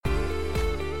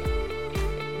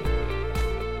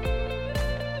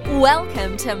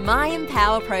Welcome to My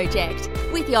Empower Project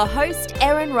with your host,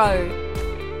 Erin Rowe.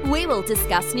 We will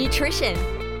discuss nutrition,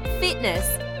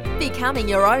 fitness, becoming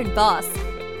your own boss,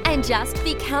 and just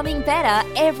becoming better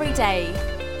every day.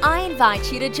 I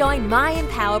invite you to join My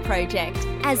Empower Project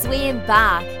as we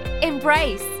embark,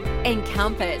 embrace,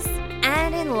 encompass,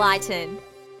 and enlighten.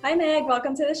 Hi, Meg.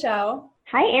 Welcome to the show.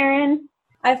 Hi, Erin.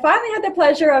 I finally had the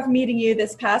pleasure of meeting you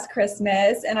this past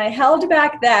Christmas, and I held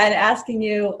back then asking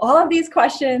you all of these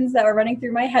questions that were running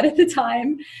through my head at the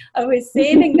time. I was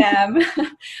saving them.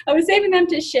 I was saving them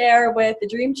to share with the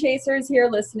dream chasers here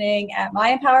listening at My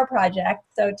Empower Project.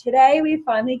 So today we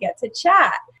finally get to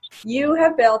chat. You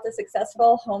have built a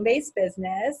successful home-based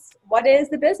business. What is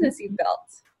the business you've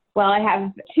built? Well, I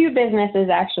have two businesses,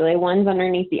 actually. One's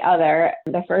underneath the other.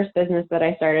 The first business that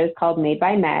I started is called Made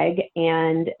by Meg.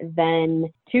 And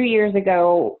then 2 years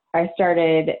ago, I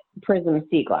started Prism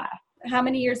Sea Glass. How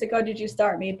many years ago did you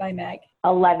start Made by Meg?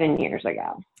 11 years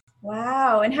ago.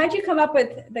 Wow. And how did you come up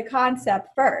with the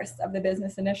concept first of the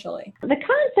business initially? The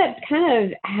concept kind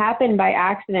of happened by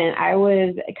accident. I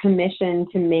was commissioned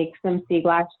to make some sea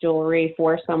glass jewelry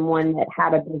for someone that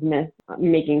had a business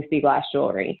making sea glass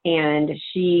jewelry. And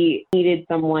she needed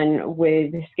someone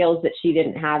with skills that she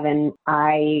didn't have. And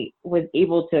I was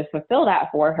able to fulfill that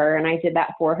for her. And I did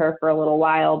that for her for a little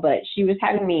while, but she was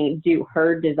having me do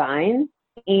her designs.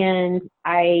 And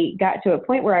I got to a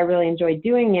point where I really enjoyed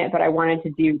doing it, but I wanted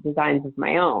to do designs of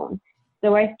my own.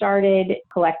 So I started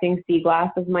collecting sea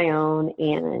glass of my own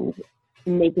and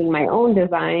making my own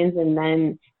designs. And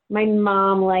then my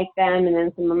mom liked them, and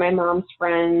then some of my mom's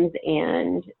friends.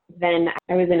 And then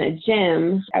I was in a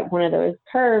gym at one of those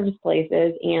Curves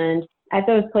places. And at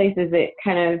those places, it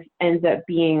kind of ends up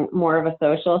being more of a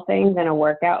social thing than a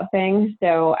workout thing.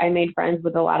 So I made friends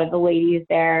with a lot of the ladies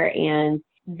there, and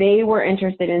they were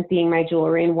interested in seeing my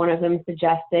jewelry, and one of them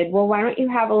suggested, well, why don't you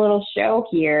have a little show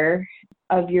here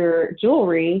of your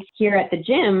jewelry here at the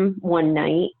gym one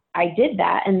night? I did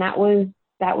that, and that was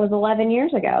 11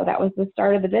 years ago. That was the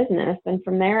start of the business. And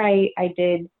from there, I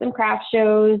did some craft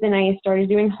shows, and I started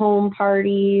doing home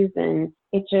parties, and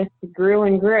it just grew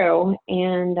and grew,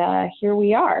 and here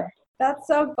we are. That's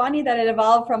so funny that it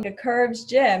evolved from the Curves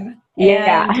gym.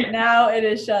 Yeah. And now it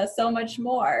is just so much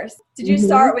more. Did you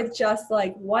start with just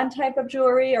like one type of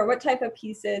jewelry, or what type of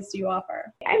pieces do you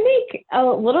offer? I make a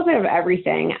little bit of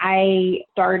everything. I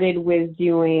started with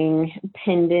doing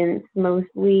pendants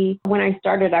mostly. When I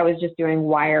started, I was just doing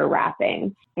wire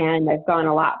wrapping, and I've gone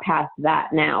a lot past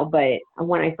that now. But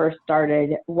when I first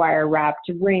started, wire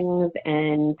wrapped rings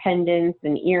and pendants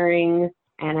and earrings.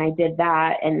 And I did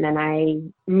that, and then I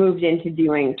moved into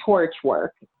doing torch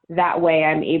work. That way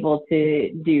I'm able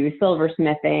to do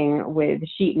silversmithing with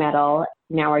sheet metal.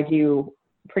 Now I do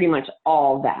pretty much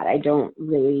all that. I don't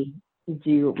really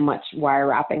do much wire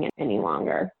wrapping any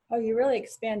longer. Oh, you really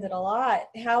expanded a lot.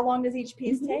 How long does each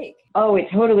piece take? Oh, it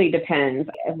totally depends.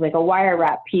 Like a wire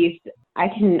wrap piece, I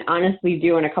can honestly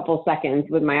do in a couple seconds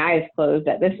with my eyes closed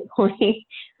at this point,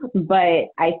 but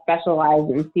I specialize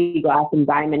in sea glass and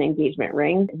diamond engagement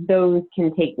rings. Those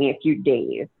can take me a few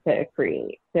days to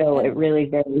create. So it really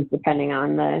varies depending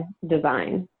on the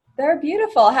design. They're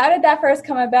beautiful. How did that first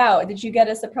come about? Did you get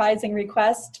a surprising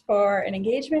request for an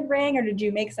engagement ring, or did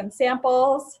you make some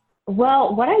samples?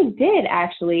 Well, what I did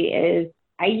actually is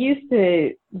I used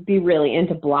to be really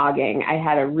into blogging. I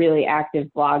had a really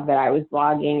active blog that I was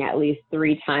blogging at least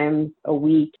 3 times a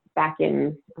week back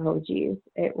in,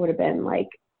 it would have been like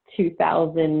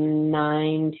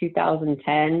 2009,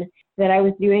 2010 that I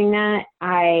was doing that.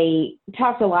 I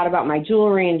talked a lot about my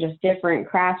jewelry and just different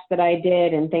crafts that I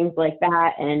did and things like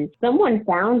that. And someone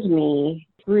found me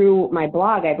through my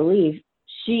blog, I believe.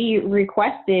 She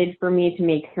requested for me to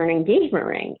make her an engagement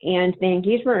ring, and the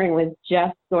engagement ring was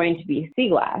just going to be sea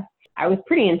glass. I was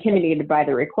pretty intimidated by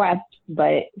the request,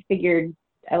 but figured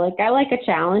I like a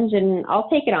challenge and I'll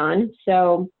take it on.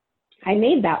 So I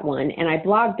made that one and I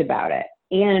blogged about it.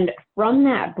 And from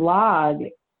that blog,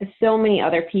 so many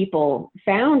other people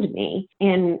found me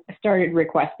and started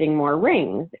requesting more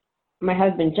rings. My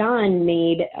husband, John,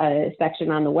 made a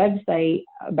section on the website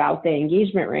about the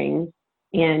engagement rings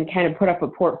and kind of put up a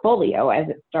portfolio as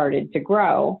it started to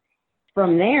grow.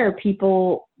 From there,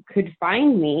 people could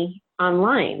find me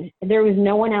online. There was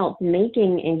no one else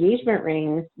making engagement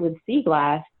rings with sea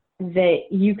glass that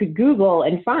you could Google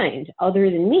and find other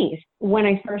than me. When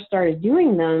I first started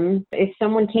doing them, if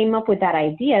someone came up with that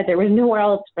idea, there was nowhere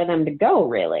else for them to go,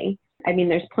 really. I mean,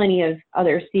 there's plenty of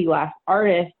other sea glass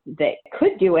artists that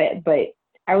could do it, but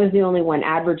I was the only one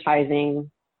advertising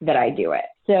that I do it.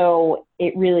 So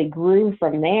it really grew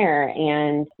from there.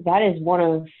 And that is one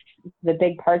of the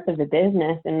big parts of the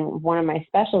business and one of my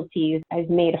specialties. I've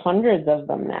made hundreds of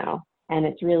them now, and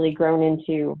it's really grown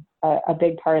into a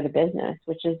big part of the business,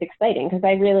 which is exciting because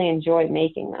I really enjoy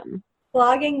making them.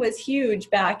 Blogging was huge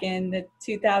back in the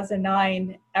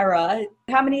 2009 era.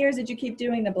 How many years did you keep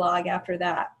doing the blog after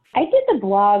that? I did the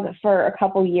blog for a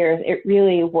couple years. It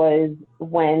really was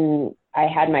when I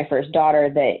had my first daughter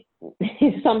that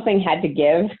something had to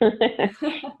give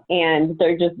and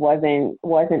there just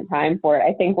wasn't time for it.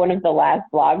 I think one of the last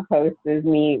blog posts is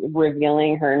me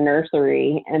revealing her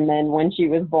nursery and then when she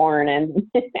was born and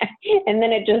and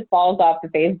then it just falls off the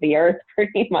face of the earth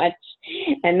pretty much.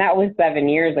 And that was 7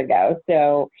 years ago.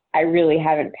 So I really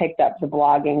haven't picked up the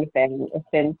blogging thing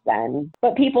since then.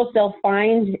 But people still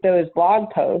find those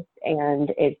blog posts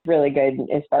and it's really good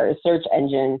as far as search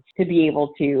engine to be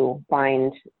able to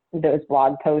find those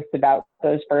blog posts about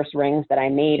those first rings that I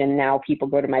made. And now people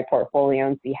go to my portfolio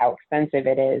and see how expensive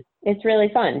it is. It's really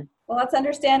fun. Well, that's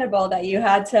understandable that you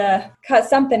had to cut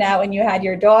something out when you had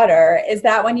your daughter. Is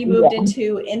that when you moved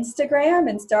into Instagram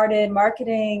and started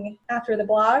marketing after the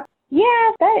blog?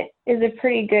 Yeah, that is a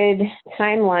pretty good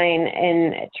timeline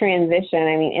and transition.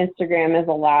 I mean, Instagram is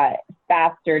a lot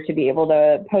faster to be able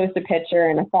to post a picture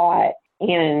and a thought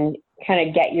and kind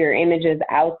of get your images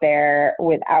out there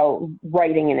without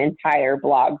writing an entire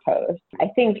blog post. I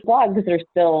think blogs are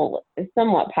still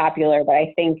somewhat popular, but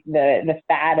I think the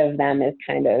fad of them is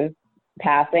kind of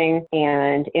passing,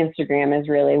 and Instagram is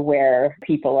really where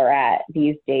people are at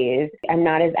these days. I'm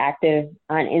not as active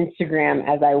on Instagram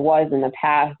as I was in the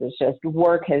past. It's just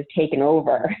work has taken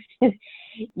over.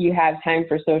 You have time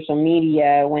for social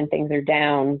media when things are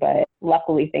down, but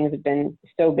luckily things have been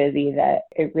so busy that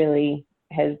it really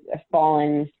has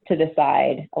fallen to the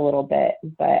side a little bit,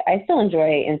 but I still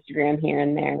enjoy Instagram here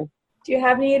and there. Do you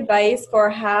have any advice for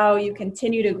how you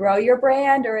continue to grow your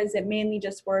brand, or is it mainly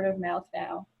just word of mouth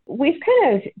now? We've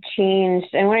kind of changed,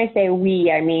 and when I say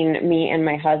we, I mean me and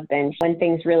my husband. When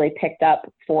things really picked up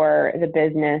for the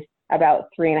business about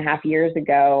 3.5 years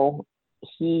ago,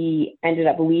 he ended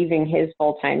up leaving his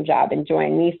full-time job and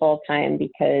joining me full-time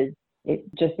because it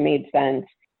just made sense.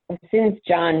 Since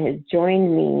John has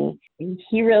joined me,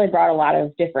 he really brought a lot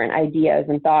of different ideas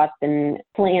and thoughts and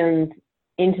plans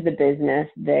into the business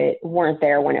that weren't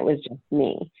there when it was just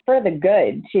me. For the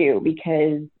good, too,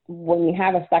 because when you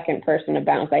have a second person to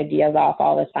bounce ideas off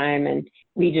all the time and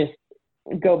we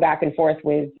just go back and forth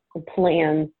with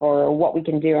plans for what we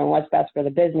can do and what's best for the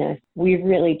business, we've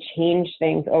really changed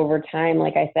things over time.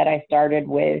 Like I said, I started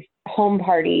with home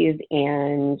parties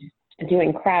and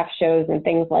doing craft shows and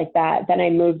things like that. Then I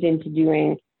moved into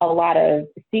doing a lot of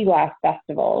sea glass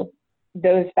festivals.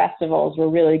 Those festivals were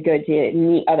really good to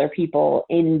meet other people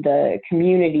in the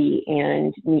community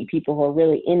and meet people who are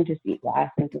really into sea glass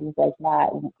and things like that.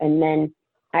 And then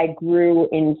I grew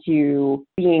into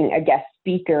being a guest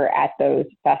speaker at those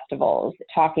festivals,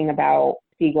 talking about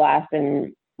sea glass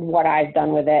and what I've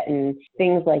done with it and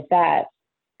things like that.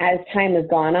 As time has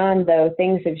gone on, though,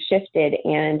 things have shifted,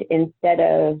 and instead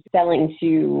of selling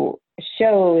to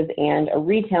shows and a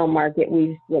retail market,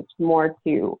 we've switched more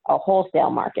to a wholesale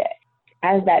market.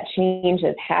 As that change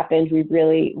has happened, we've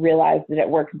really realized that it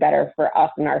works better for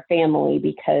us and our family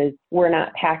because we're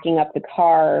not packing up the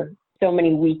car so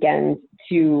many weekends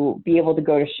to be able to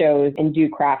go to shows and do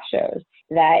craft shows.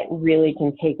 That really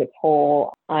can take a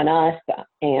toll on us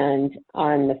and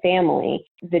on the family.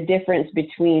 The difference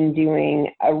between doing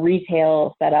a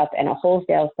retail setup and a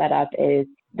wholesale setup is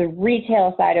the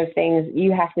retail side of things,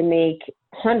 you have to make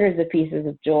hundreds of pieces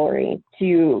of jewelry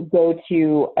to go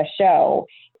to a show.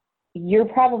 You're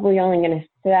probably only going to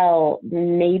sell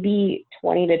maybe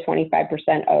 20 to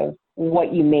 25% of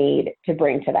what you made to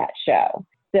bring to that show.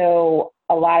 So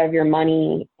a lot of your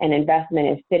money and investment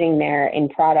is sitting there in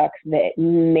products that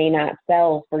may not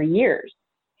sell for years.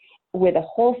 With a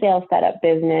wholesale setup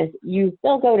business, you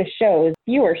still go to shows,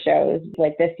 fewer shows.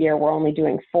 Like this year, we're only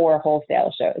doing 4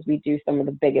 wholesale shows. We do some of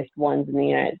the biggest ones in the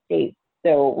United States,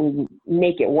 so we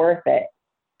make it worth it.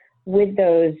 With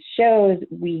those shows,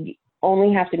 we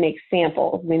only have to make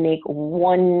samples. We make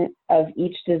one of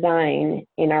each design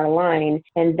in our line,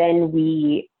 and then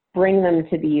we bring them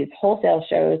to these wholesale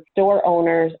shows. Store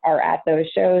owners are at those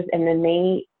shows, and then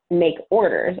they make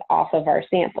orders off of our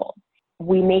samples.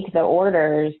 We make the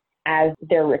orders as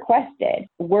they're requested.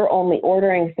 We're only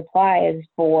ordering supplies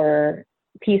for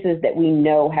pieces that we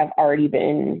know have already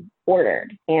been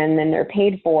ordered, and then they're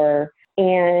paid for.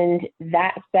 And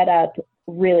that setup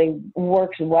really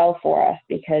works well for us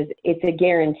because it's a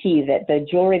guarantee that the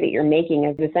jewelry that you're making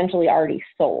is essentially already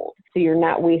sold. So you're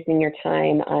not wasting your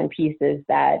time on pieces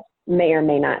that may or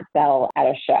may not sell at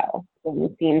a show.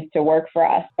 system seems to work for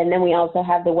us. And then we also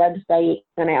have the website,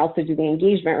 and I also do the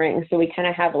engagement ring. So we kind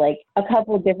of have like a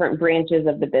couple of different branches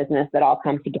of the business that all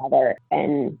come together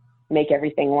and make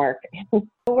everything work.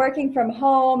 Working from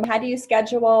home, how do you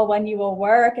schedule when you will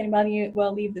work and when you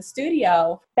will leave the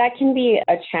studio? That can be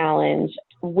a challenge.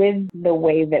 With the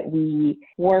way that we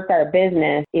work our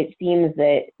business, it seems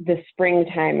that the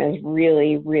springtime is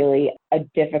really, really a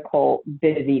difficult,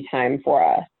 busy time for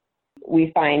us.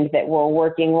 We find that we're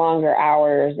working longer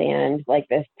hours, and like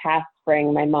this past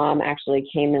spring, my mom actually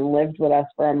came and lived with us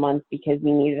for a month because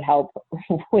we needed help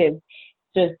with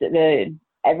just the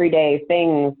everyday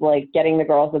things like getting the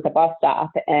girls at the bus stop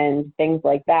and things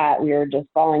like that. We were just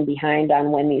falling behind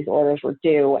on when these orders were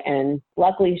due. And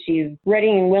luckily she's ready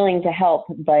and willing to help,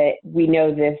 but we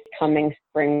know this coming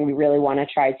spring, we really want to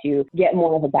try to get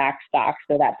more of a back stock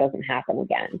so that doesn't happen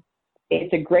again.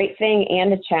 It's a great thing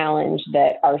and a challenge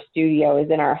that our studio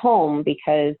is in our home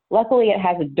because luckily it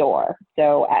has a door.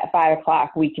 So at 5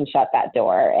 o'clock, we can shut that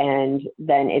door and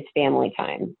then it's family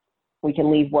time. We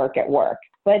can leave work at work.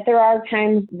 But there are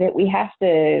times that we have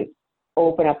to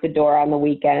open up the door on the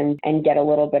weekend and get a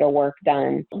little bit of work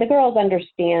done. The girls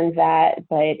understand that,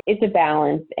 but it's a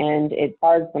balance and it's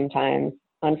hard sometimes,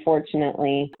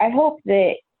 unfortunately. I hope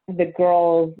that the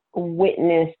girls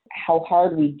witness how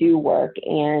hard we do work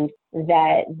and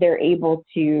that they're able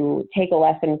to take a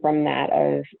lesson from that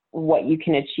of what you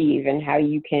can achieve and how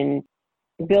you can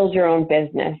build your own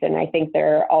business. And I think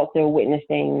they're also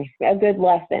witnessing a good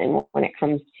lesson when it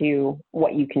comes to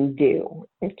what you can do.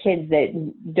 And kids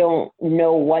that don't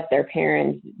know what their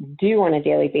parents do on a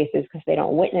daily basis because they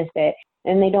don't witness it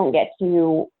and they don't get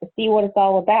to see what it's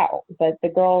all about. But the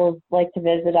girls like to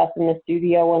visit us in the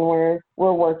studio when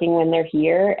we're working when they're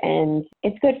here, and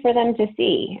it's good for them to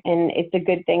see. And it's a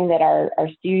good thing that our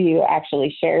studio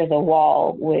actually shares a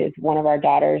wall with one of our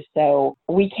daughters, so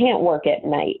we can't work at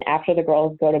night. After the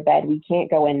girls go to bed, we can't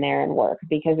go in there and work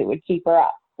because it would keep her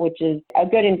up, which is a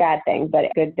good and bad thing, but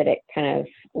it's good that it kind of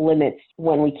limits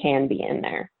when we can be in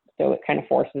there. So it kind of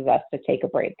forces us to take a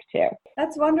break too.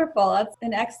 That's wonderful. That's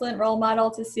an excellent role model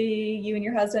to see you and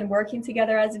your husband working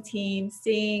together as a team,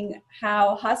 seeing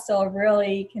how hustle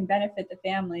really can benefit the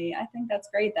family. I think that's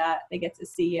great that they get to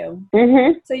see you.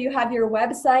 Mm-hmm. So you have your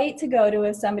website to go to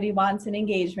if somebody wants an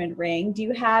engagement ring. Do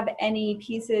you have any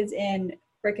pieces in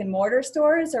brick and mortar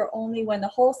stores or only when the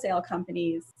wholesale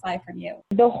companies buy from you?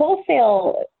 The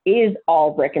wholesale is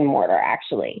all brick and mortar,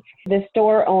 actually. The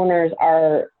store owners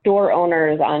are store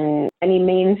owners on any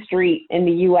main street in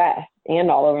the U.S. and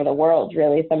all over the world,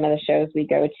 really, some of the shows we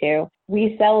go to.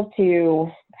 We sell to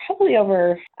probably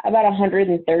over about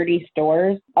 130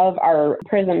 stores of our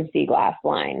Prism Sea Glass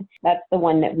line. That's the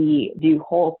one that we do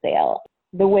wholesale.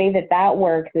 The way that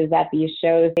works is at these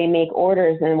shows, they make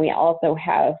orders, and we also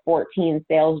have 14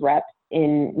 sales reps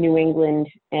in New England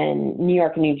and New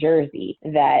York, New Jersey,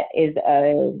 that is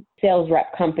a sales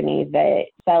rep company that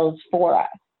sells for us.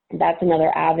 That's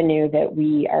another avenue that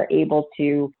we are able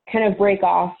to kind of break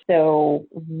off, so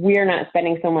we're not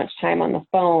spending so much time on the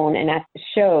phone. And at the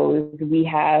shows, we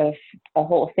have a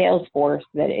whole sales force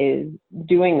that is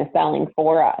doing the selling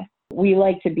for us. We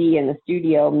like to be in the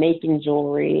studio making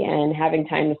jewelry and having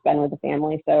time to spend with the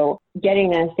family. So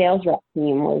getting a sales rep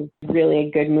team was really a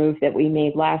good move that we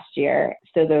made last year.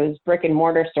 So those brick and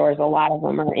mortar stores, a lot of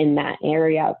them are in that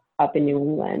area up in New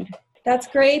England. That's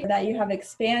great that you have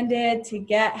expanded to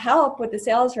get help with the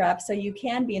sales reps so you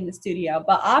can be in the studio.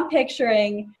 But I'm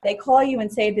picturing they call you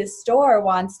and say this store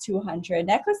wants 200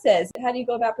 necklaces. How do you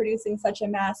go about producing such a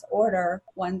mass order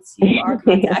once you are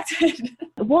contacted?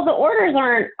 Well, the orders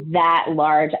aren't that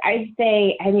large. I'd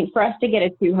say, for us to get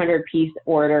a 200-piece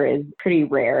order is pretty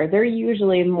rare. They're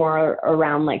usually more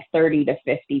around like 30 to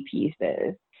 50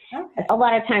 pieces. Okay. A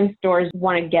lot of times stores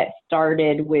want to get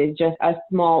started with just a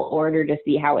small order to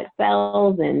see how it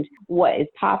sells and what is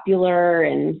popular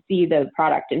and see the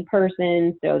product in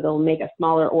person. So they'll make a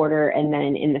smaller order and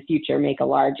then in the future make a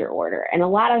larger order. And a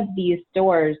lot of these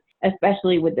stores,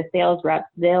 especially with the sales reps,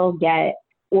 they'll get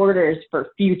orders for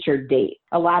future dates.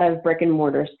 A lot of brick and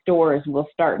mortar stores will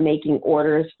start making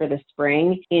orders for the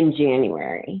spring in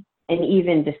January and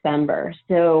even December.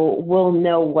 So we'll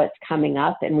know what's coming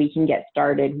up and we can get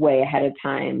started way ahead of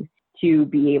time to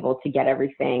be able to get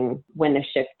everything when the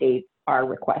ship dates are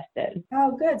requested.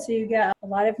 Oh, good. So you get a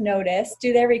lot of notice.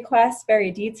 Do they request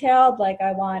very detailed, like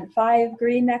I want 5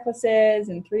 green necklaces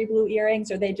and 3 blue earrings,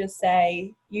 or they just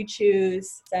say, you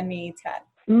choose, send me 10?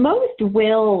 Most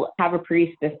will have a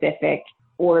pretty specific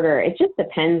order. It just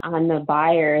depends on the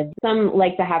buyer. Some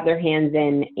like to have their hands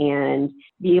in and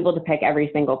be able to pick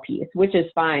every single piece, which is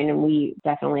fine, and we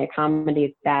definitely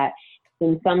accommodate that.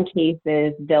 In some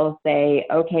cases, they'll say,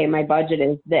 okay, my budget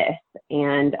is this,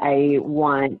 and I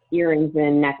want earrings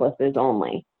and necklaces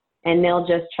only. And they'll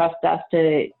just trust us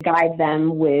to guide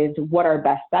them with what our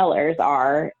best sellers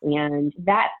are. And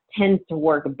that tends to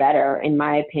work better, in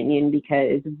my opinion,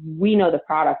 because we know the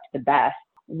product the best.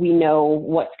 We know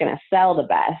what's going to sell the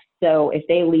best. So if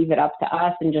they leave it up to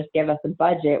us and just give us a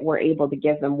budget, we're able to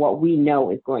give them what we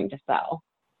know is going to sell.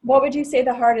 What would you say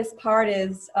the hardest part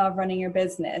is of running your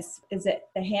business? Is it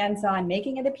the hands-on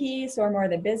making of the piece, or more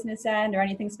the business end, or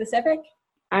anything specific?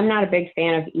 I'm not a big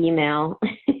fan of email,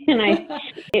 and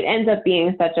it ends up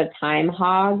being such a time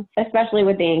hog, especially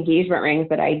with the engagement rings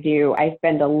that I do. I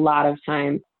spend a lot of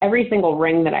time. Every single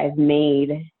ring that I've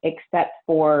made, except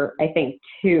for, I think,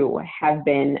 2, have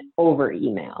been over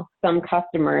email. Some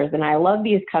customers, and I love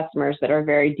these customers that are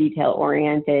very detail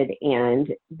oriented and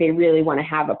they really want to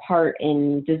have a part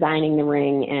in designing the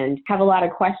ring and have a lot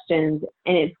of questions.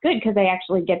 And it's good because I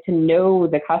actually get to know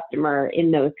the customer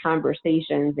in those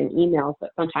conversations and emails.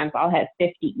 But sometimes I'll have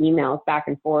 50 emails back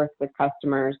and forth with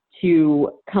customers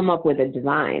to come up with a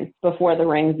design before the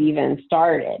ring's even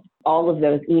started. All of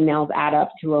those emails add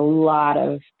up to a lot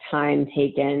of time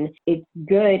taken. It's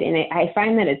good, and I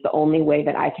find that it's the only way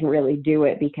that I can really do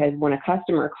it, because when a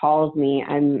customer calls me,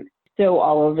 I'm so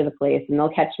all over the place, and they'll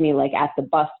catch me like at the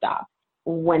bus stop.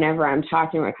 Whenever I'm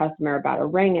talking to a customer about a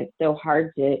ring, it's so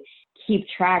hard to keep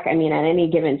track. I mean, at any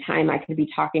given time, I could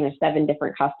be talking to 7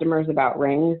 different customers about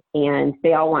rings, and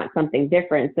they all want something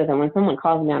different. So then when someone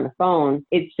calls me on the phone,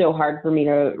 it's so hard for me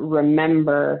to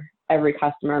remember every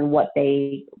customer and what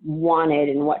they wanted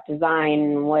and what design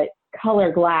and what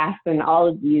color glass and all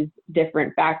of these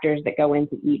different factors that go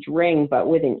into each ring. But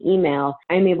with an email,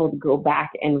 I'm able to go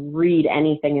back and read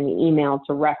anything in the email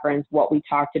to reference what we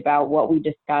talked about, what we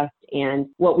discussed, and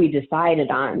what we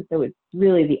decided on. So it's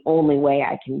really the only way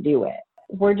I can do it.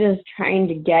 We're just trying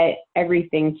to get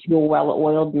everything to a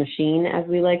well-oiled machine, as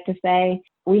we like to say.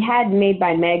 We had Made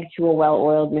by Meg to a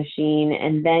well-oiled machine,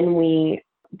 and then we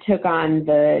took on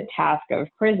the task of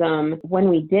Prism. When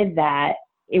we did that,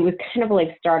 it was kind of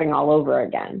like starting all over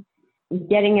again,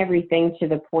 getting everything to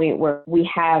the point where we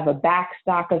have a back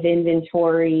stock of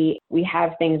inventory, we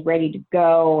have things ready to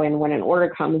go, and when an order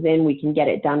comes in, we can get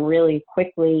it done really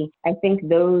quickly. I think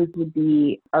those would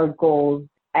be our goals,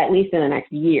 at least in the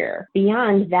next year.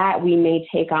 Beyond that, we may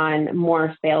take on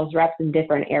more sales reps in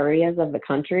different areas of the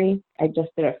country. I just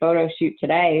did a photo shoot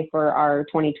today for our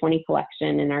 2020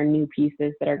 collection and our new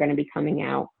pieces that are going to be coming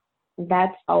out.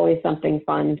 That's always something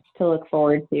fun to look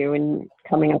forward to, and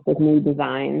coming up with new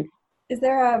designs. Is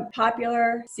there a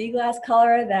popular sea glass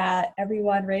color that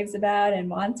everyone raves about and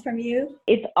wants from you?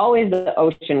 It's always the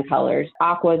ocean colors.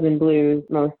 Aquas and blues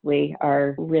mostly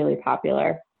are really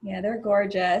popular. Yeah, they're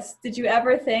gorgeous. Did you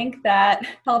ever think that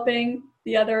helping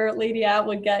the other lady out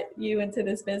would get you into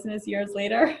this business years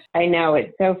later? I know,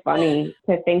 it's so funny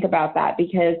to think about that,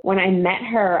 because when I met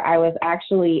her, I was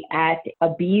actually at a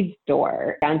bead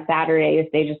store. On Saturdays,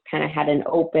 they just kind of had an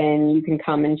open, you can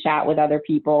come and chat with other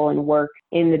people and work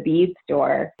in the bead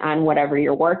store on whatever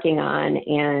you're working on.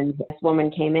 And this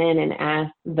woman came in and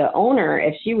asked the owner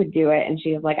if she would do it. And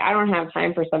she was like, I don't have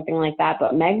time for something like that,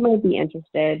 but Meg might be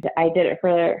interested. I did it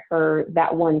for her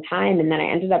that one time, and then I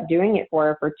ended up doing it for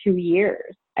her for 2 years.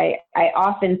 I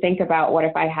often think about what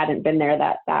if I hadn't been there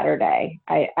that Saturday.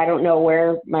 I don't know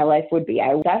where my life would be.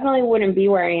 I definitely wouldn't be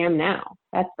where I am now.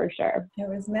 That's for sure. It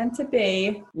was meant to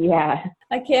be. Yeah.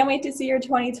 I can't wait to see your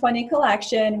 2020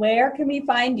 collection. Where can we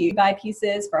find you? Buy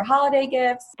pieces for holiday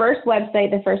gifts? First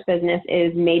website, the first business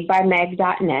is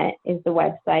madebymeg.net is the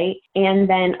website. And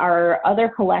then our other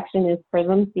collection is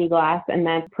Prism Sea Glass, and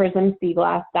that's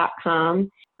prismseaglass.com.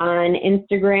 On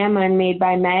Instagram, I'm Made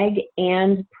by Meg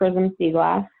and Prism Sea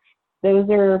Glass. Those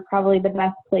are probably the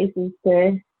best places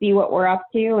to see what we're up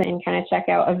to and kind of check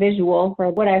out a visual for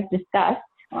what I've discussed.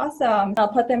 Awesome. I'll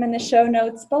put them in the show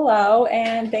notes below.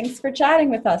 And thanks for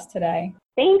chatting with us today.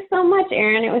 Thanks so much,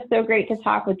 Erin. It was so great to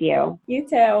talk with you. You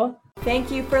too.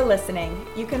 Thank you for listening.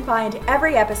 You can find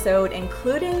every episode,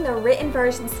 including the written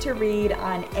versions to read,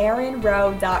 on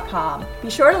erinrowe.com. Be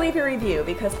sure to leave a review,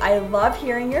 because I love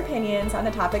hearing your opinions on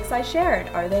the topics I shared.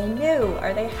 Are they new?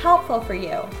 Are they helpful for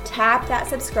you? Tap that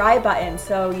subscribe button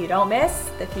so you don't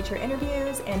miss the future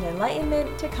interviews and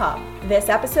enlightenment to come. This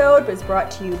episode was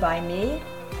brought to you by me,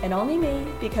 and only me,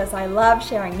 because I love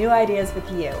sharing new ideas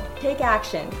with you. Take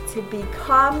action to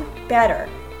become better.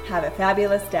 Have a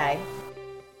fabulous day.